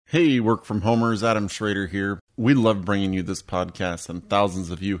Hey, work from homers, Adam Schroeder here. We love bringing you this podcast, and thousands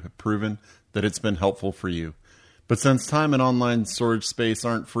of you have proven that it's been helpful for you. But since time and online storage space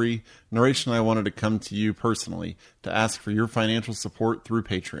aren't free, Naresh and I wanted to come to you personally to ask for your financial support through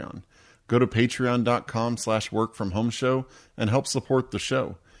Patreon. Go to patreon.com/workfromhomeshow and help support the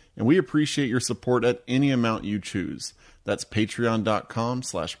show. And we appreciate your support at any amount you choose. That's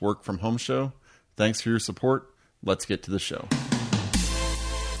patreon.com/workfromhomeshow. Thanks for your support. Let's get to the show.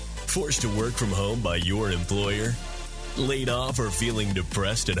 Forced to work from home by your employer? Laid off or feeling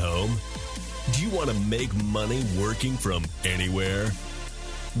depressed at home? Do you want to make money working from anywhere?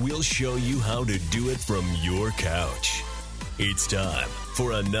 We'll show you how to do it from your couch. It's time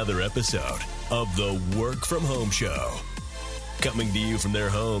for another episode of the Work From Home Show. Coming to you from their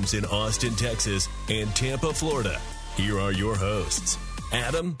homes in Austin, Texas and Tampa, Florida, here are your hosts,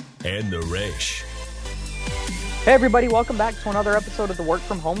 Adam and Naresh. Hey everybody, welcome back to another episode of the Work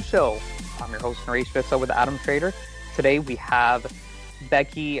From Home Show. I'm your host, Naresh Vissa with Adam Schroeder. Today we have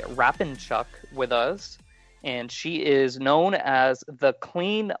Becky Rapinchuk with us, and she is known as the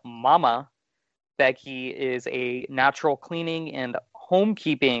Clean Mama. Becky is a natural cleaning and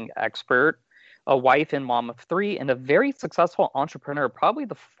homekeeping expert, a wife and mom of 3, and a very successful entrepreneur, probably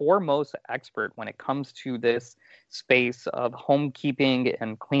the foremost expert when it comes to this space of homekeeping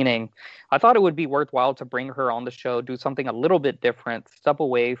and cleaning. I thought it would be worthwhile to bring her on the show, do something a little bit different, step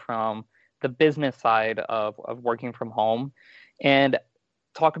away from the business side of working from home, and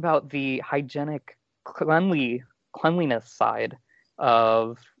talk about the hygienic cleanliness side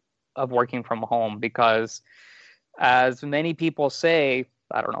of working from home. Because as many people say,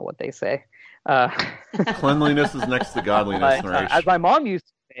 I don't know what they say. Cleanliness is next to godliness, Naresh. As my mom used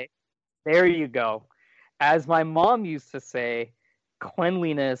to say, there you go. As my mom used to say,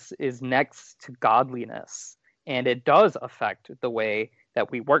 cleanliness is next to godliness. And it does affect the way that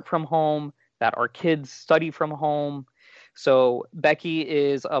we work from home, that our kids study from home. So Becky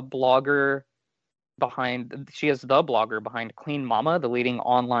is the blogger behind Clean Mama, the leading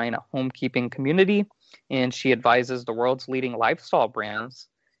online homekeeping community. And she advises the world's leading lifestyle brands,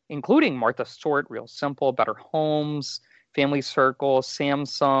 including Martha Stewart, Real Simple, Better Homes, Family Circle,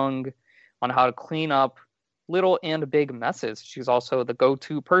 Samsung, on how to clean up little and big messes. She's also the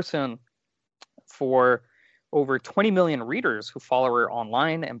go-to person for over 20 million readers who follow her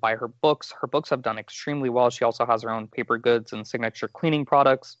online and buy her books. Her books have done extremely well. She also has her own paper goods and signature cleaning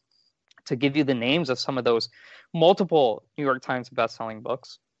products. To give you the names of some of those multiple New York Times bestselling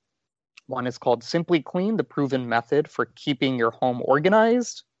books, one is called Simply Clean, the Proven Method for Keeping Your Home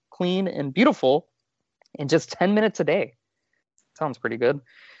Organized, Clean, and Beautiful in just 10 minutes a day. Sounds pretty good.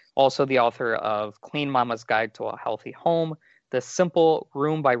 Also the author of Clean Mama's Guide to a Healthy Home, the simple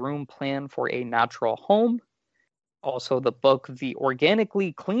room-by-room plan for a natural home. Also the book, The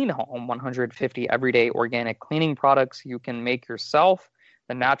Organically Clean Home, 150 everyday organic cleaning products you can make yourself,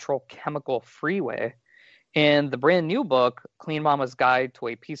 the natural chemical-free way. And the brand new book, Clean Mama's Guide to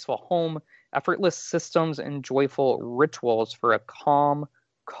a Peaceful Home, Effortless Systems and Joyful Rituals for a Calm,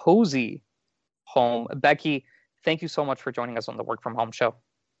 Cozy Home. Becky, thank you so much for joining us on the Work From Home Show.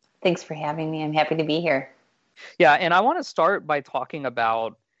 Thanks for having me. I'm happy to be here. Yeah, and I want to start by talking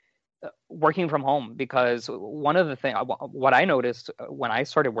about working from home, because one of the things, what I noticed when I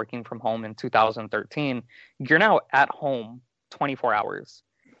started working from home in 2013, you're now at home 24 hours.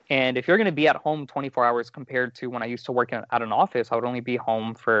 And if you're going to be at home 24 hours compared to when I used to work at an office, I would only be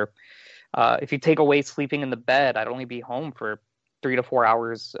home for, if you take away sleeping in the bed, I'd only be home for 3 to 4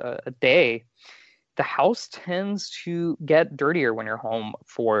 hours a day. The house tends to get dirtier when you're home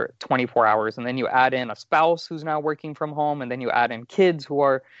for 24 hours. And then you add in a spouse who's now working from home, and then you add in kids who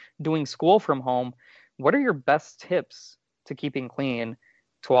are doing school from home. What are your best tips to keeping clean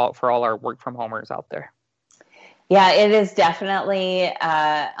for all our work from homers out there? Yeah, it is definitely,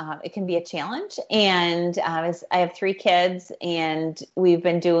 it can be a challenge. And I have 3 kids, and we've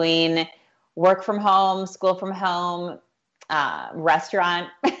been doing work from home, school from home, restaurant.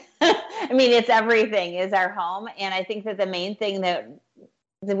 I mean, it's everything is our home. And I think that the main thing that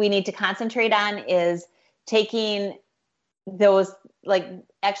we need to concentrate on is taking those, like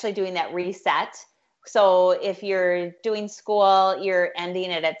actually doing that reset. So if you're doing school, you're ending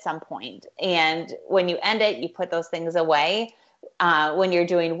it at some point. And when you end it, you put those things away. When you're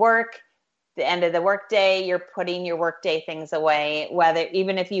doing work, the end of the workday, you're putting your workday things away,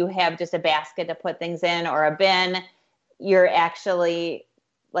 even if you have just a basket to put things in or a bin, you're actually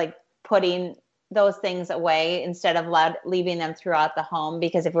like putting those things away instead of leaving them throughout the home.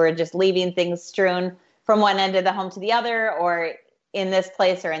 Because if we're just leaving things strewn from one end of the home to the other, or in this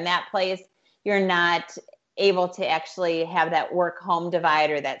place or in that place, you're not able to actually have that work-home divide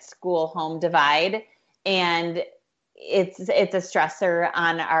or that school-home divide. And it's a stressor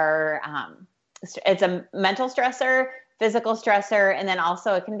on our, it's a mental stressor, physical stressor, and then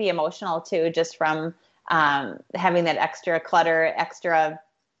also it can be emotional too, just from having that extra clutter, extra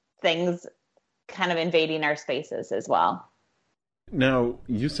things kind of invading our spaces as well. Now,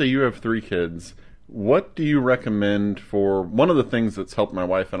 you say you have 3 kids. What do you recommend for one of the things that's helped my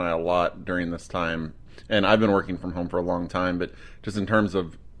wife and I a lot during this time? And I've been working from home for a long time, but just in terms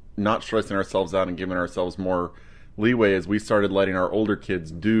of not stressing ourselves out and giving ourselves more leeway, as we started letting our older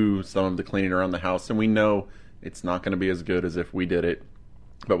kids do some of the cleaning around the house. And we know it's not going to be as good as if we did it,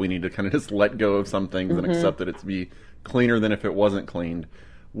 but we need to kind of just let go of some things and accept that it's be cleaner than if it wasn't cleaned.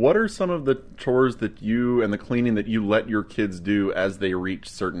 What are some of the chores that you and the cleaning that you let your kids do as they reach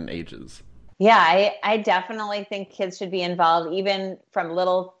certain ages? Yeah, I definitely think kids should be involved, even from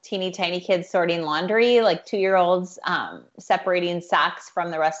little teeny tiny kids sorting laundry, like 2-year-olds separating socks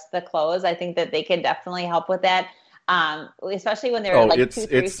from the rest of the clothes. I think that they can definitely help with that, especially when they're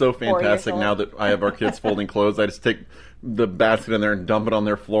it's so fantastic now that I have our kids folding clothes. I just take the basket in there and dump it on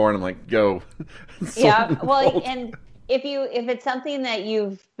their floor, and I'm like, go. Yeah, well, and if it's something that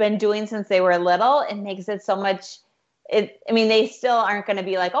you've been doing since they were little, it makes it so much. They still aren't going to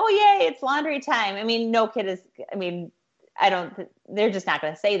be like, oh, yay, it's laundry time. No kid is, they're just not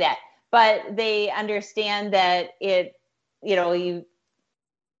going to say that. But they understand that you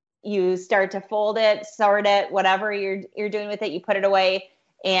start to fold it, sort it, whatever you're doing with it, you put it away,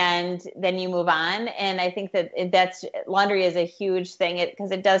 and then you move on. And I think that's laundry is a huge thing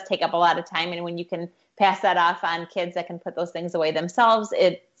because it does take up a lot of time. And when you can pass that off on kids that can put those things away themselves,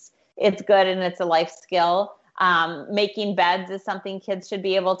 it's good and it's a life skill. Making beds is something kids should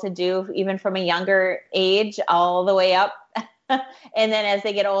be able to do even from a younger age all the way up. And then as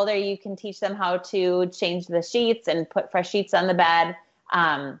they get older, you can teach them how to change the sheets and put fresh sheets on the bed.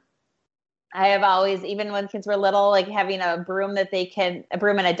 I have always, even when kids were little, like having a broom and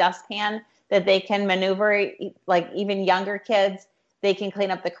a dustpan that they can maneuver, like even younger kids, they can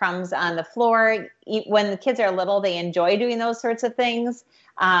clean up the crumbs on the floor. When the kids are little, they enjoy doing those sorts of things.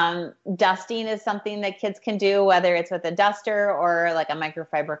 Dusting is something that kids can do, whether it's with a duster or like a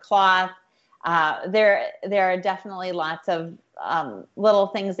microfiber cloth. There are definitely lots of little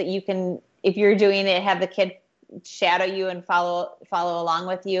things that you can, if you're doing it, have the kid shadow you and follow along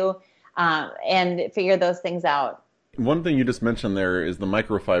with you, and figure those things out. One thing you just mentioned there is the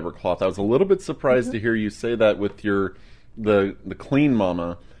microfiber cloth. I was a little bit surprised to hear you say that with the Clean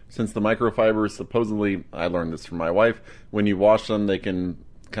Mama, since the microfibers supposedly, I learned this from my wife, when you wash them, they can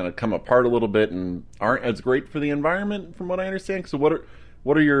kind of come apart a little bit and aren't as great for the environment, from what I understand. So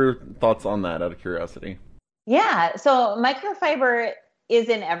what are your thoughts on that, out of curiosity? Yeah, so microfiber is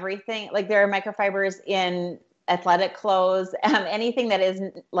in everything. Like there are microfibers in athletic clothes, anything that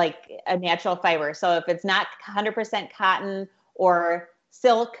isn't like a natural fiber. So if it's not 100% cotton or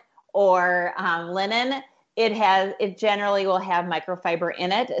silk or linen, it generally will have microfiber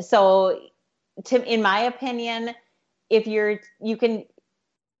in it. So in my opinion, if you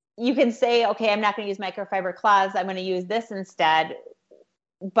can say, okay, I'm not going to use microfiber cloths, I'm going to use this instead.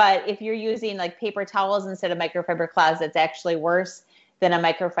 But if you're using like paper towels instead of microfiber cloths, it's actually worse than a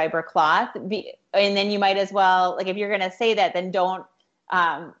microfiber cloth. And then you might as well, like if you're going to say that, then don't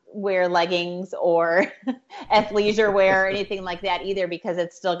wear leggings or athleisure wear or anything like that either, because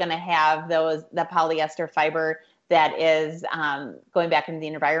it's still going to have the polyester fiber that is going back into the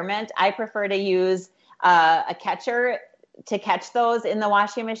environment. I prefer to use a catcher to catch those in the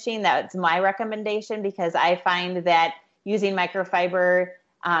washing machine. That's my recommendation, because I find that using microfiber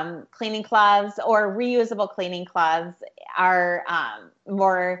cleaning cloths or reusable cleaning cloths are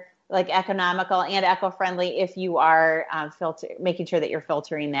more like economical and eco-friendly if you are making sure that you're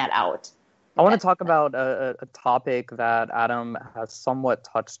filtering that out. I want to talk about a topic that Adam has somewhat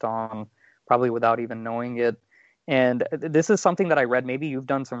touched on, probably without even knowing it. And this is something that I read. Maybe you've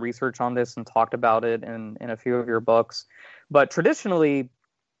done some research on this and talked about it in a few of your books. But traditionally,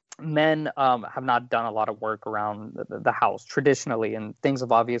 men have not done a lot of work around the house traditionally, and things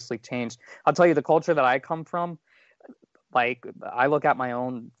have obviously changed. I'll tell you, the culture that I come from, like I look at my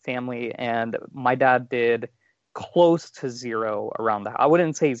own family, and my dad did close to zero around the house. I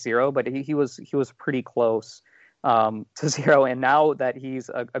wouldn't say zero, but he was pretty close to zero. And now that he's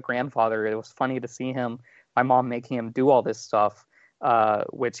a grandfather, it was funny to see him, my mom making him do all this stuff,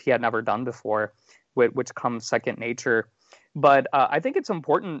 which he had never done before, which comes second nature. But I think it's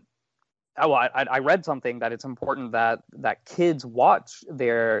important. I read something that it's important that kids watch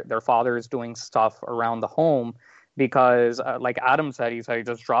their fathers doing stuff around the home, because like Adam said, he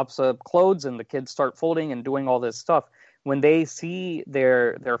just drops clothes and the kids start folding and doing all this stuff. When they see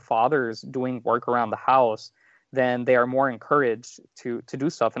their fathers doing work around the house, then they are more encouraged to do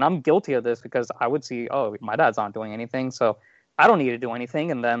stuff. And I'm guilty of this because I would see, oh, my dad's not doing anything, so I don't need to do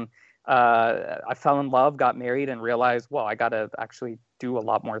anything. And then I fell in love, got married, and realized, well, I got to actually do a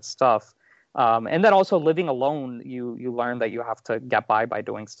lot more stuff. And then also living alone, you learn that you have to get by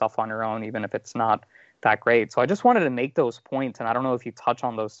doing stuff on your own, even if it's not that great. So I just wanted to make those points, and I don't know if you touch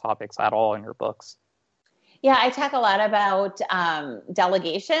on those topics at all in your books. Yeah, I talk a lot about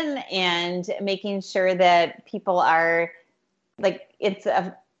delegation and making sure that people are like, it's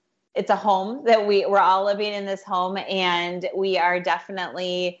a home that we're all living in this home, and we are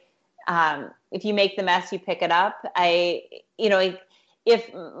definitely, if you make the mess, you pick it up.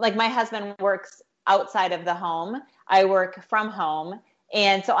 If like my husband works outside of the home, I work from home.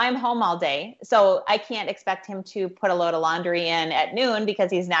 And so I'm home all day. So I can't expect him to put a load of laundry in at noon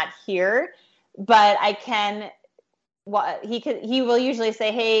because he's not here. But I can, he will usually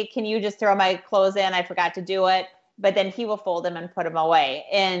say, hey, can you just throw my clothes in? I forgot to do it. But then he will fold them and put them away.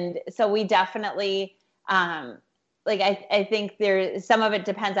 And so we definitely, I think some of it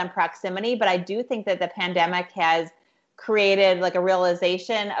depends on proximity, but I do think that the pandemic has created like a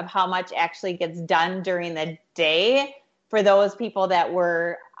realization of how much actually gets done during the day for those people that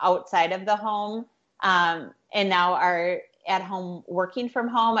were outside of the home, and now are at home working from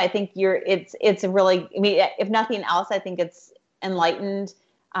home. I think it's really, I mean, if nothing else, I think it's enlightened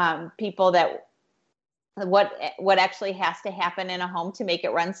people that what actually has to happen in a home to make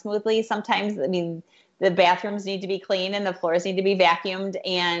it run smoothly. Sometimes, I mean, the bathrooms need to be clean and the floors need to be vacuumed,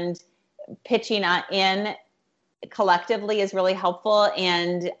 and pitching in collectively is really helpful.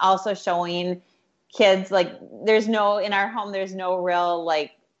 And also showing kids, like, in our home, there's no real,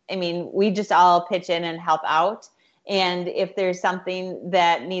 like, I mean, we just all pitch in and help out. And if there's something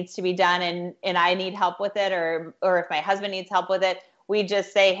that needs to be done and I need help with it, or if my husband needs help with it, we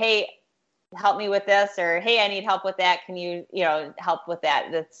just say, hey, help me with this, or hey, I need help with that. Can you, help with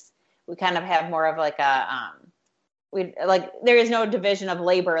that? We kind of have more of like there is no division of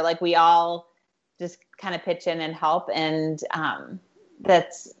labor. Like, we all just kind of pitch in and help. And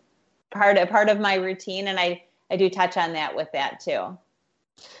that's part of my routine. And I do touch on that with that too.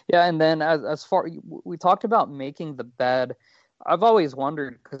 Yeah. And then as far, we talked about making the bed. I've always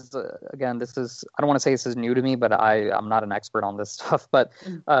wondered, because again, I don't want to say this is new to me, but I'm not an expert on this stuff. But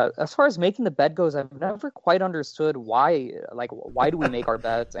as far as making the bed goes, I've never quite understood why do we make our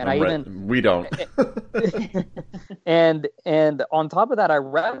beds? And we don't. and on top of that, I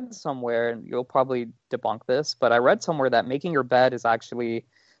read somewhere, and you'll probably debunk this, but I read somewhere that making your bed is actually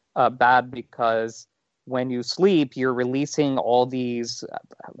bad because when you sleep, you're releasing all these,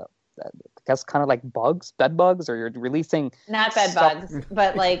 I guess, kind of like bed bugs, or you're releasing not bed bugs,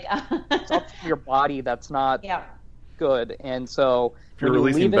 but like stuff from your body that's not good. And so if you're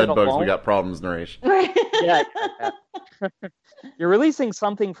releasing bed bugs, we got problems, Naresh. Yeah. You're releasing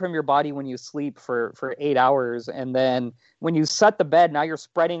something from your body when you sleep for 8 hours, and then when you set the bed, now you're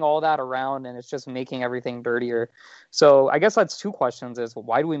spreading all that around, and it's just making everything dirtier. So I guess that's two questions: is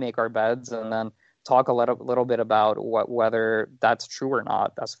why do we make our beds, and then talk a little bit about whether that's true or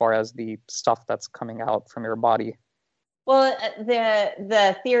not, as far as the stuff that's coming out from your body. Well,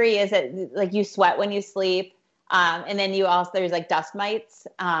 the theory is that, like, you sweat when you sleep, and then there's like dust mites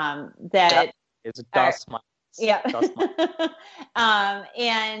that it's dust mites. Yeah. Dust mites.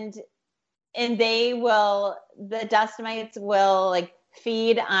 And the dust mites will like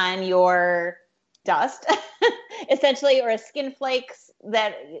feed on your dust essentially, or skin flakes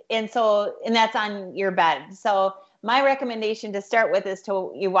and that's on your bed. So my recommendation to start with is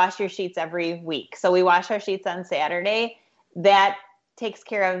you wash your sheets every week. So we wash our sheets on Saturday. That takes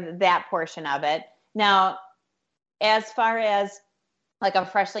care of that portion of it. Now, as far as like a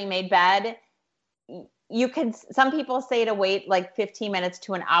freshly made bed, some people say to wait like 15 minutes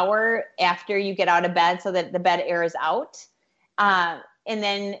to an hour after you get out of bed so that the bed airs out. And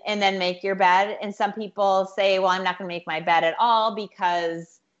then make your bed. And some people say, well, I'm not going to make my bed at all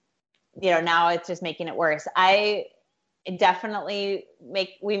because, now it's just making it worse. I definitely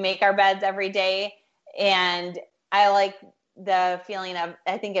we make our beds every day. And I like the feeling of,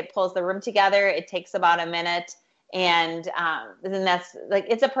 I think it pulls the room together. It takes about a minute. And then that's like,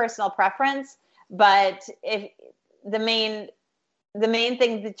 it's a personal preference. But if the main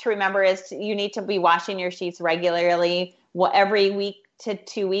thing to remember is you need to be washing your sheets regularly. Well, every week to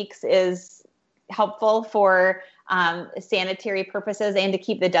 2 weeks is helpful for sanitary purposes and to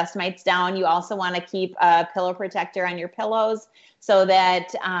keep the dust mites down. You also want to keep a pillow protector on your pillows so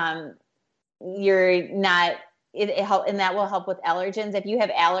that you're not it help, and that will help with allergens. If you have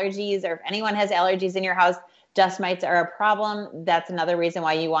allergies, or if anyone has allergies in your house, dust mites are a problem. That's another reason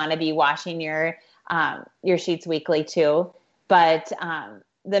why you want to be washing your sheets weekly too. But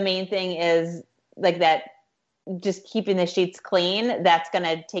the main thing is like that, just keeping the sheets clean. That's going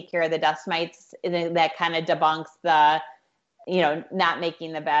to take care of the dust mites. And that kind of debunks the, not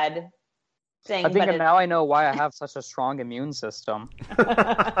making the bed thing. I think now I know why I have such a strong immune system.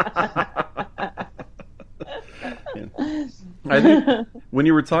 I think when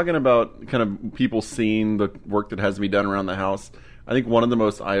you were talking about kind of people seeing the work that has to be done around the house, I think one of the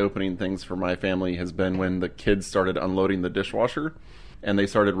most eye-opening things for my family has been when the kids started unloading the dishwasher, and they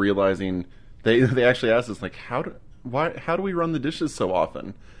started realizing they actually asked us, like, how do we run the dishes so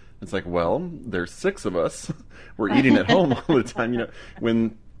often? It's like, well, there's 6 of us. We're eating at home all the time.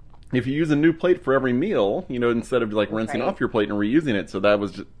 If you use a new plate for every meal, instead of like rinsing off your plate and reusing it. So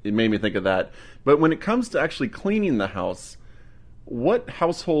it made me think of that. But when it comes to actually cleaning the house, what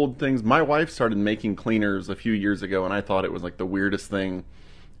household things, my wife started making cleaners a few years ago, and I thought it was like the weirdest thing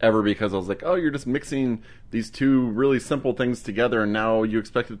ever, because I was like, oh, you're just mixing these 2 really simple things together, and now you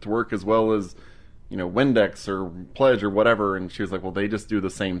expect it to work as well as, Windex or Pledge or whatever. And she was like, well, they just do the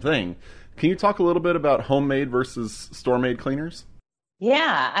same thing. Can you talk a little bit about homemade versus store-made cleaners?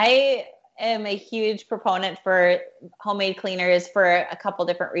 Yeah, I am a huge proponent for homemade cleaners for a couple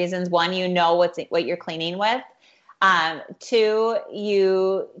different reasons. One, what you're cleaning with. 2,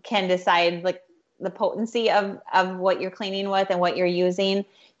 you can decide like the potency of what you're cleaning with and what you're using.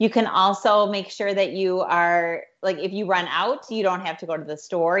 You can also make sure that you are, like, if you run out, you don't have to go to the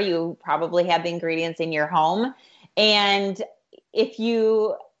store. You probably have the ingredients in your home. And if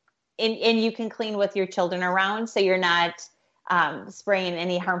you, and you can clean with your children around, so you're not spraying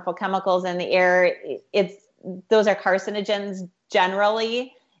any harmful chemicals in the air. Those are carcinogens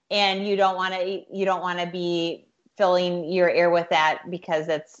generally, and you don't want to be filling your air with that, because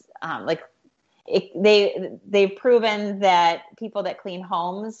it's they've proven that people that clean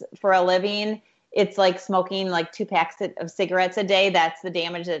homes for a living, it's like smoking like 2 packs of cigarettes a day. That's the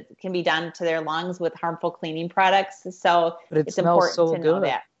damage that can be done to their lungs with harmful cleaning products. So it's important to know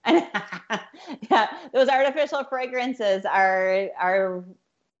that. Yeah, those artificial fragrances are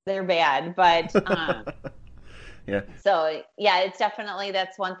they're bad, but yeah. So yeah, it's definitely,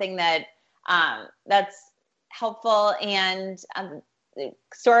 that's one thing that that's helpful. And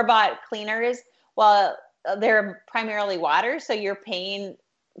store-bought cleaners, well, they're primarily water, so you're paying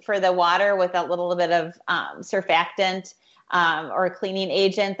for the water with a little bit of surfactant or a cleaning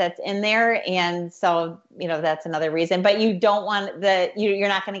agent that's in there. And so, that's another reason. But you don't want you're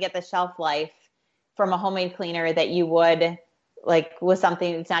not going to get the shelf life from a homemade cleaner that you would like with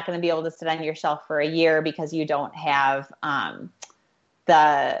something that's not going to be able to sit on your shelf for a year, because you don't have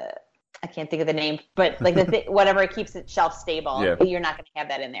I can't think of the name, but like whatever keeps it shelf stable, yeah. You're not going to have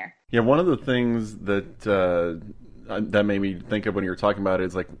that in there. Yeah, one of the things that made me think of when you were talking about it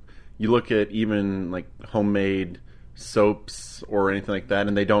is like, you look at even like homemade soaps or anything like that,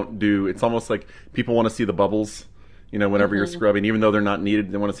 and they don't do, it's almost like people want to see the bubbles, whenever you're scrubbing, even though they're not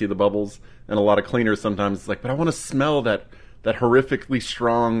needed, they want to see the bubbles. And a lot of cleaners sometimes it's like, but I want to smell that horrifically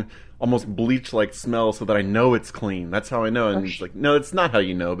strong, almost bleach-like smell so that I know it's clean. That's how I know. And it's like, no, it's not how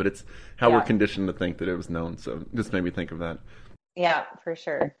you know, but it's how we're conditioned to think that it was known. So it just made me think of that. Yeah, for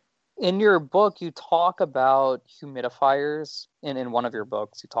sure. In your book, you talk about humidifiers. In one of your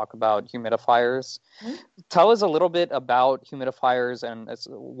books, you talk about humidifiers. Mm-hmm. Tell us a little bit about humidifiers and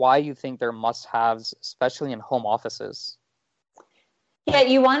why you think they're must-haves, especially in home offices. Yeah,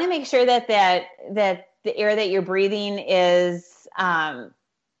 you want to make sure that the air that you're breathing is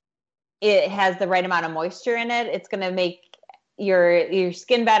it has the right amount of moisture in it. It's going to make your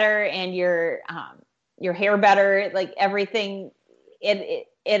skin better and your hair better, like everything.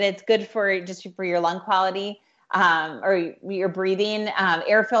 It's good for your lung quality or your breathing.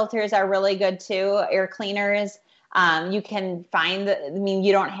 Air filters are really good too. Air cleaners. You can find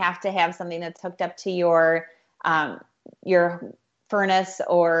you don't have to have something that's hooked up to your furnace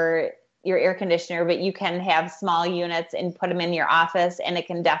or your air conditioner, but you can have small units and put them in your office, and it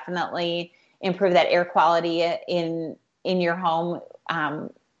can definitely improve that air quality in your home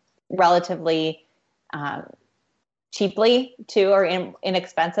relatively cheaply too, or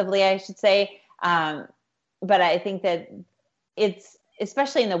inexpensively, I should say. But I think that it's,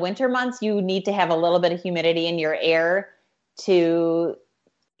 especially in the winter months, you need to have a little bit of humidity in your air to,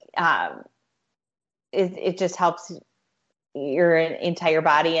 it just helps your entire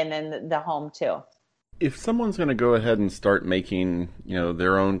body and then the home too. If someone's going to go ahead and start making,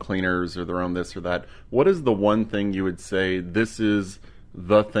 their own cleaners or their own this or that, what is the one thing you would say, this is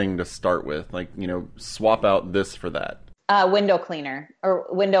the thing to start with? Like, swap out this for that. Window cleaner or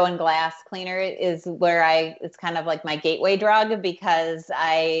window and glass cleaner is where it's kind of like my gateway drug, because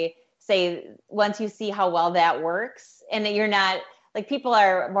I say once you see how well that works, and you're not like, people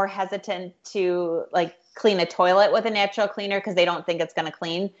are more hesitant to like clean a toilet with a natural cleaner because they don't think it's going to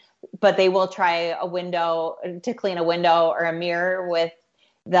clean, but they will try to clean a window or a mirror with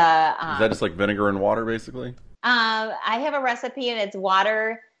the. Is that just like vinegar and water, basically? I have a recipe, and it's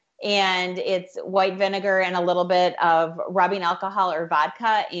water, and it's white vinegar and a little bit of rubbing alcohol or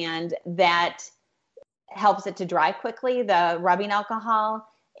vodka, and that helps it to dry quickly, the rubbing alcohol.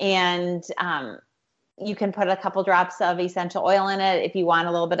 And you can put a couple drops of essential oil in it if you want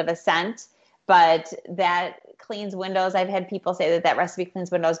a little bit of a scent, but that cleans windows. I've had people say that recipe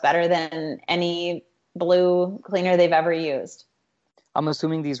cleans windows better than any blue cleaner they've ever used. I'm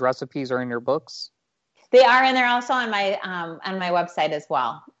assuming these recipes are in your books? They are, and they're also on my website as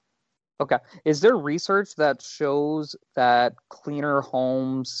well. Okay. Is there research that shows that cleaner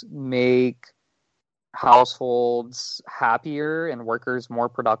homes make households happier and workers more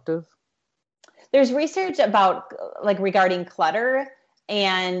productive? There's research about like regarding clutter,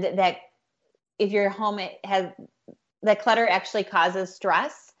 and that if your home that clutter actually causes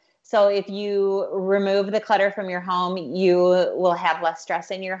stress. So if you remove the clutter from your home, you will have less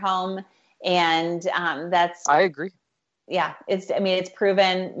stress in your home. And I agree. Yeah, it's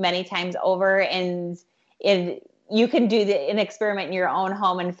proven many times over, and you can do an experiment in your own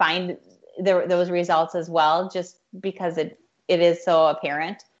home and find those results as well, just because it is so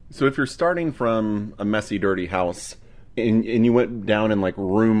apparent. So if you're starting from a messy, dirty house and you went down in like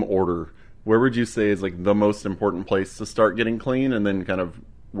room order, where would you say is like the most important place to start getting clean, and then kind of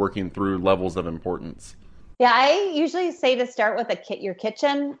working through levels of importance? Yeah, I usually say to start with your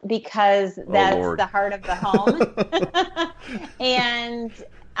kitchen, because that's the heart of the home. And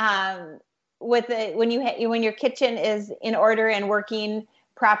when your kitchen is in order and working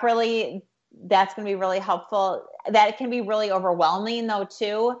properly, that's going to be really helpful. That can be really overwhelming though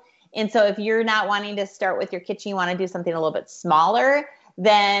too. And so if you're not wanting to start with your kitchen, you want to do something a little bit smaller,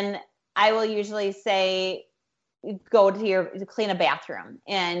 then I will usually say go to clean a bathroom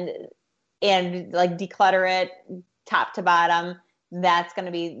and like declutter it top to bottom. That's going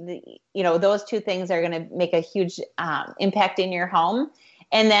to be those two things are going to make a huge impact in your home.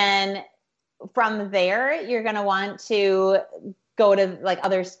 And then from there, you're going to want to go to like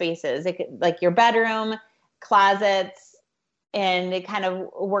other spaces, like your bedroom, closets, and kind of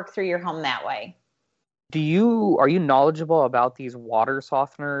work through your home that way. Are you knowledgeable about these water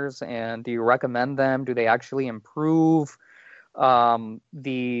softeners, and do you recommend them? Do they actually improve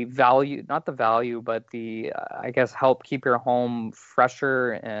the value, not the value, but I guess help keep your home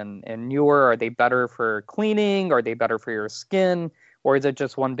fresher and newer? Are they better for cleaning? Are they better for your skin? Or is it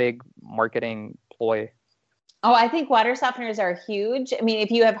just one big marketing ploy? Oh, I think water softeners are huge. I mean,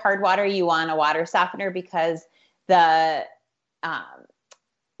 if you have hard water, you want a water softener, because the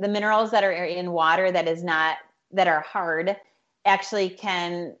minerals that are in water that are hard actually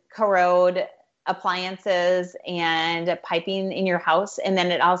can corrode appliances and piping in your house. And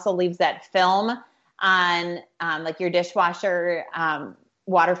then it also leaves that film on like your dishwasher,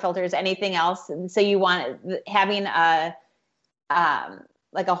 water filters, anything else. And so you want having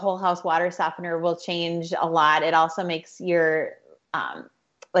like a whole house water softener will change a lot. It also makes your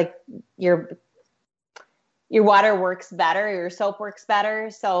water works better, your soap works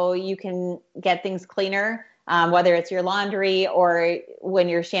better, so you can get things cleaner, whether it's your laundry or when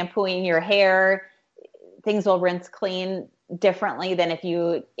you're shampooing your hair. Things will rinse clean differently than if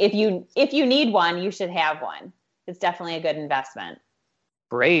you need one, you should have one. It's definitely a good investment.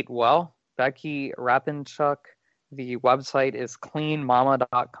 Great. Well, Becky Rapinchuk, the website is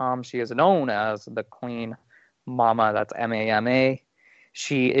cleanmama.com. She is known as the Clean Mama. That's MAMA.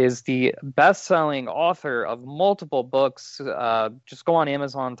 She is the best-selling author of multiple books. Just go on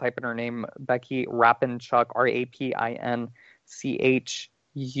Amazon, type in her name, Becky Rapinchuk, Rapinchuk.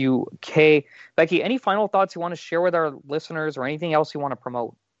 Becky, any final thoughts you want to share with our listeners, or anything else you want to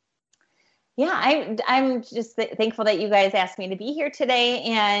promote? Yeah, I'm just thankful that you guys asked me to be here today,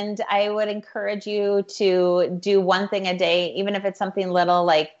 and I would encourage you to do one thing a day, even if it's something little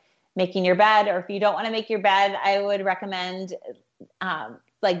like making your bed, or if you don't want to make your bed, I would recommend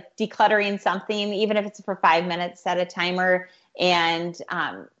like decluttering something, even if it's for 5 minutes, set a timer and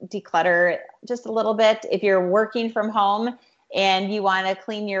declutter just a little bit. If you're working from home and you want to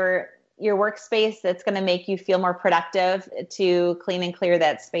clean your workspace, that's going to make you feel more productive to clean and clear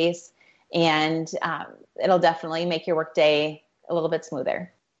that space. And it'll definitely make your workday a little bit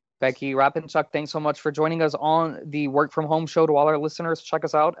smoother. Becky Rapinchuk, thanks so much for joining us on the Work From Home Show. To all our listeners, check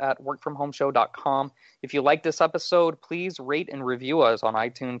us out at workfromhomeshow.com. If you like this episode, please rate and review us on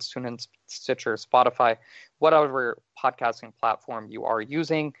iTunes, TuneIn, Stitcher, Spotify, whatever podcasting platform you are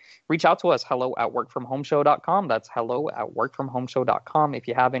using. Reach out to us, hello@workfromhomeshow.com. That's hello@workfromhomeshow.com. If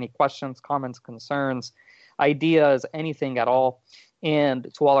you have any questions, comments, concerns, ideas, anything at all.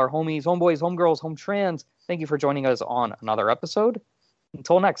 And to all our homies, homeboys, homegirls, home trans, thank you for joining us on another episode.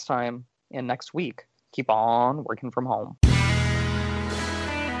 Until next time and next week, keep on working from home.